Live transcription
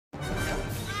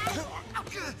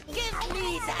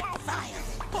Leave that vial.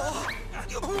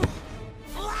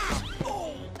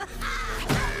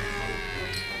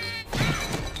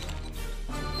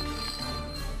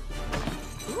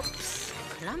 Oops,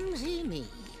 clumsy me.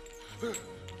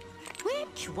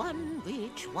 Which one?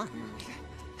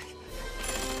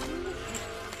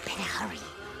 Better hurry.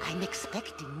 I'm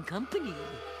expecting company.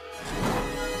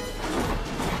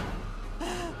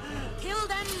 Kill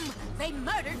them! They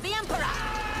murdered the Emperor!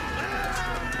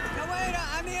 No, wait,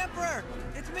 I'm the Emperor!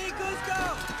 It's me,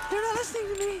 Kuzco! They're not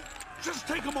listening to me! Just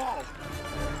take them all!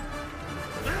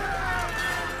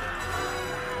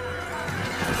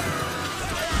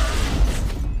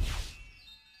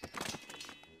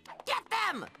 Get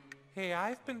them! Hey,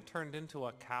 I've been turned into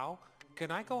a cow.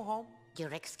 Can I go home?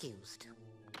 You're excused.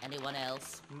 Anyone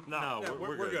else? No,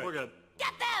 we're good. We're good.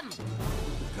 Get them!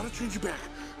 Gotta change you back.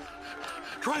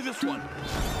 Try this one.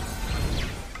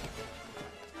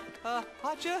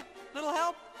 Pacha? Little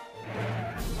help?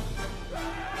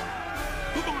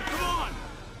 Come on, come on!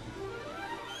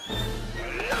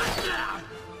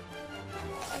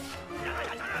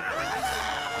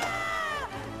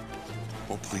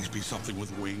 Oh, please be something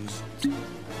with wings.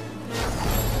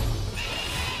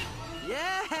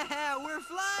 Yeah, we're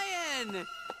flying!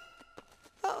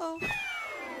 Uh-oh.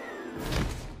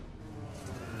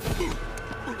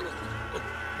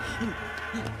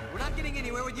 We're not getting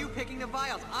anywhere with you picking the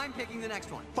vials. I'm picking the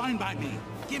next one. Fine by me.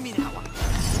 Give me that one.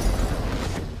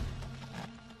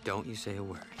 Don't you say a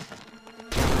word.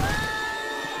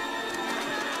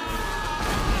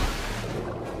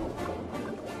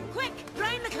 Quick,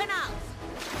 drain the canals!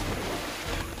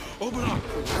 Open up.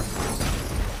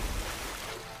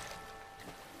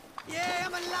 Yay,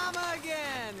 I'm a llama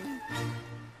again!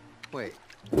 Wait.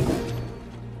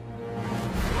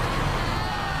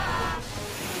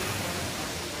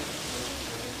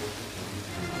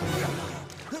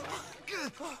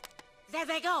 There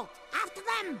they go! After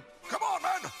them! Come on,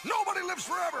 man! Nobody lives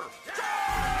forever!